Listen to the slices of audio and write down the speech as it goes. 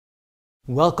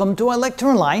Welcome to our lecture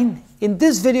online. In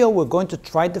this video, we're going to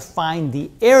try to find the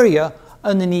area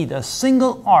underneath a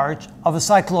single arch of a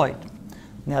cycloid.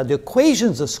 Now, the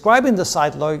equations describing the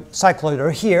cycloid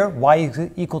are here. Y is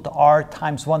equal to r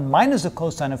times 1 minus the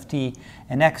cosine of t,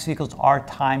 and x equals r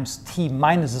times t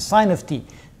minus the sine of t.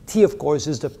 T, of course,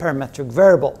 is the parametric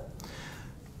variable.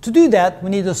 To do that, we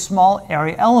need a small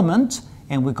area element,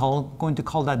 and we're going to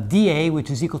call that dA, which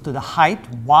is equal to the height,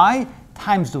 y,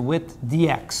 times the width,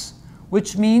 dx.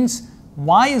 Which means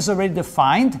y is already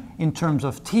defined in terms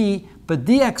of t, but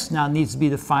dx now needs to be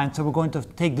defined, so we're going to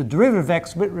take the derivative of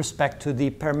x with respect to the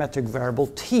parametric variable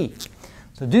t.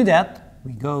 So to do that,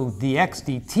 we go dx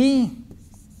dt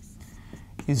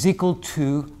is equal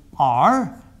to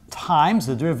r times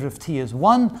the derivative of t is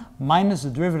 1 minus the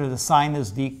derivative of the sine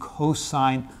is the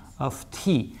cosine of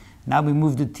t. Now we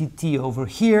move the dt over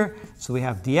here, so we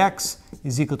have dx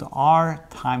is equal to r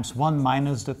times 1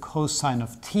 minus the cosine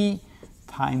of t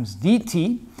times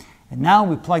dt, and now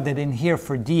we plug that in here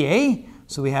for dA,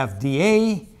 so we have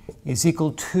dA is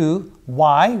equal to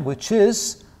y, which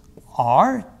is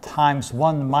r times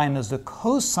 1 minus the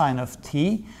cosine of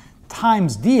t,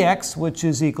 times dx, which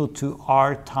is equal to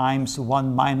r times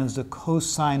 1 minus the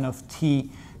cosine of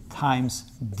t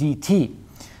times dt.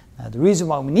 Now the reason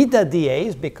why we need that dA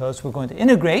is because we're going to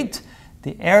integrate.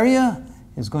 The area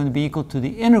is going to be equal to the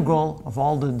integral of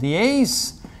all the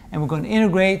dAs, and we're going to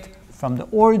integrate from the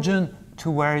origin to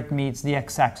where it meets the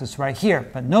x-axis right here.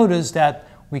 But notice that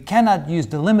we cannot use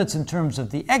the limits in terms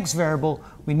of the x variable.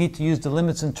 We need to use the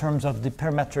limits in terms of the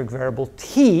parametric variable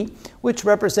t, which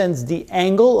represents the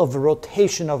angle of the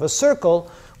rotation of a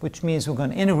circle, which means we're going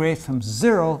to integrate from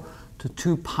 0 to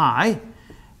 2 pi.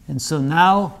 And so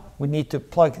now we need to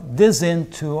plug this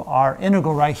into our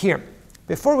integral right here.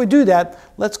 Before we do that,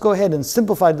 let's go ahead and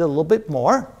simplify it a little bit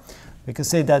more. We can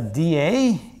say that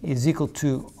dA is equal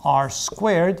to r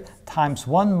squared times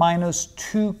 1 minus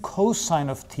 2 cosine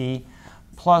of t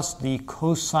plus the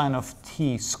cosine of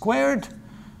t squared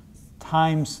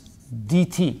times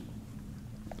dt.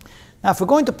 Now, if we're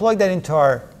going to plug that into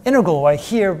our integral right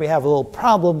here, we have a little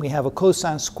problem. We have a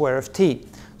cosine square of t.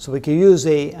 So we can use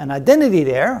an identity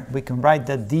there. We can write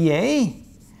that dA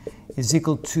is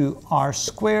equal to r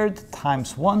squared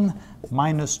times 1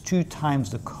 minus 2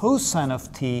 times the cosine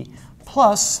of t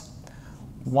plus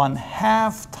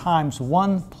 1/2 times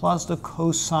 1 plus the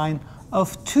cosine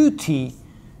of 2t,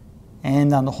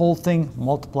 and on the whole thing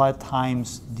multiplied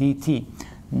times dt.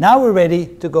 Now we're ready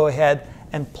to go ahead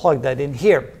and plug that in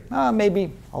here.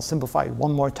 Maybe I'll simplify it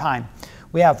one more time.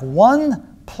 We have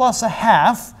 1 plus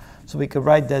 1/2, so we could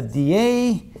write that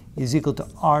dA is equal to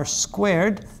r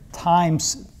squared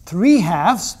times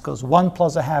 3/2, because 1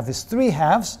 plus 1/2 is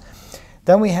 3/2.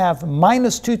 Then we have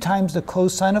minus 2 times the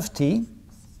cosine of t,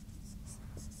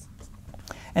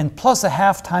 and plus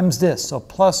 1/2 times this, so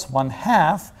plus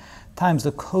 1/2 times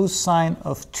the cosine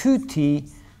of 2t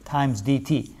times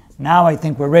dt. Now I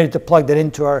think we're ready to plug that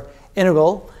into our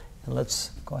integral. And let's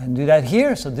go ahead and do that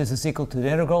here. So this is equal to the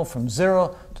integral from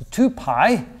 0 to 2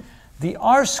 pi. The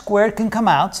r squared can come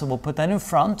out, so we'll put that in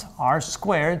front. R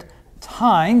squared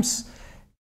times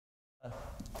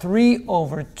 3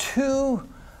 over 2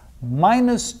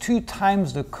 minus 2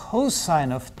 times the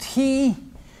cosine of t,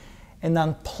 and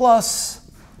then plus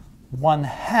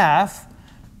 1/2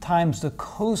 times the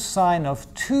cosine of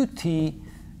 2t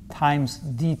times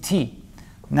dt.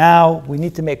 Now we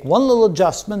need to make one little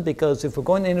adjustment, because if we're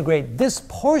going to integrate this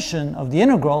portion of the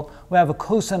integral, we have a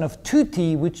cosine of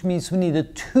 2t, which means we need a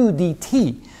 2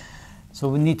 dt. So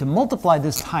we need to multiply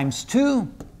this times 2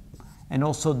 and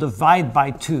also divide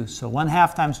by 2. So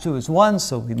 1/2 times 2 is 1,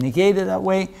 so we negate it that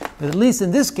way. But at least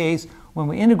in this case, when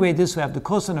we integrate this, we have the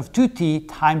cosine of 2t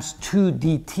times 2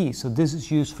 dt. So this is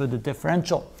used for the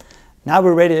differential. Now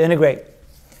we're ready to integrate.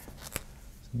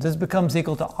 So this becomes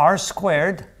equal to r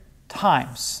squared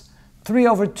times 3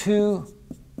 over 2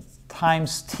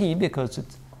 times t, because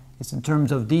it's in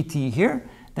terms of dt here.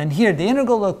 Then here, the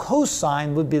integral of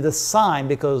cosine would be the sine,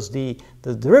 because the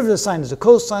derivative of sine is the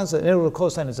cosine, so the integral of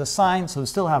cosine is the sine. So we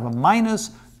still have a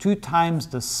minus 2 times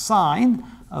the sine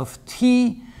of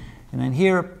t, and then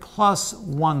here plus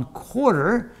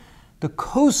 1/4 the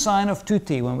cosine of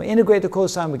 2t. When we integrate the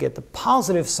cosine, we get the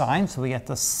positive sign, so we get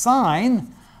the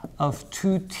sine of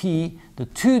 2t. The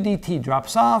 2 dt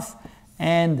drops off,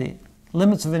 and the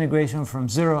limits of integration from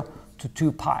 0 to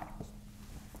 2 pi.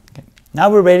 Now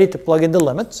we're ready to plug in the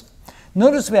limits.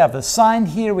 Notice we have the sine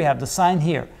here, we have the sine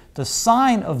here. The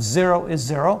sine of 0 is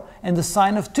 0, and the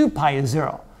sine of 2 pi is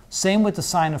 0. Same with the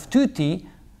sine of 2t.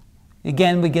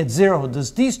 Again, we get 0.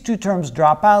 Does these two terms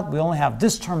drop out? We only have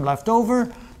this term left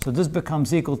over, so this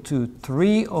becomes equal to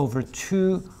 3 over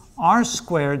 2 r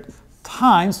squared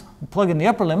times, plug in the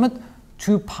upper limit,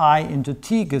 2 pi into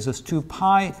t gives us 2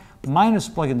 pi, minus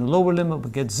plug in the lower limit,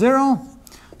 we get 0.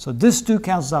 So this 2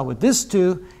 cancels out with this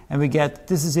 2, and we get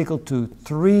this is equal to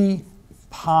 3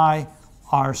 pi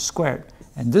r squared.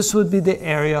 And this would be the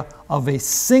area of a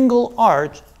single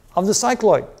arch of the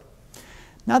cycloid.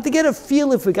 Now, to get a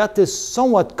feel if we got this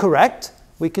somewhat correct,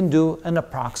 we can do an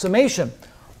approximation.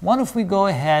 What if we go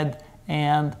ahead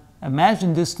and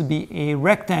imagine this to be a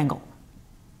rectangle?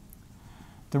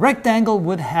 The rectangle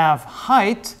would have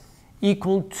height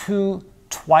equal to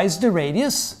twice the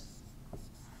radius,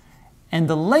 and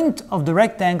the length of the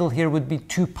rectangle here would be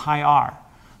 2 pi r.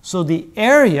 So the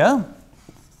area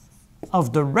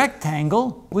of the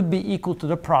rectangle would be equal to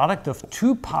the product of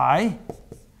 2 pi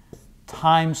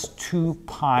times 2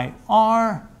 pi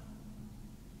r.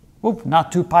 Oop,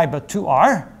 not 2 pi, but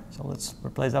 2r. So let's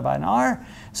replace that by an r.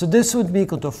 So this would be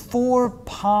equal to 4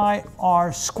 pi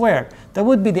r squared. That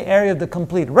would be the area of the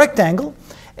complete rectangle.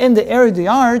 And the area of the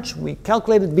arch, we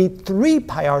calculated to be 3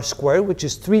 pi r squared, which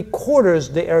is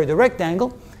 3/4 the area of the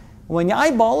rectangle. When you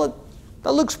eyeball it,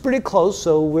 that looks pretty close,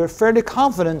 so we're fairly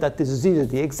confident that this is either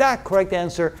the exact correct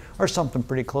answer or something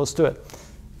pretty close to it.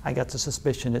 I got the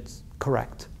suspicion it's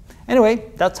correct.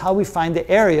 Anyway, that's how we find the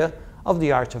area of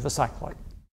the arch of a cycloid.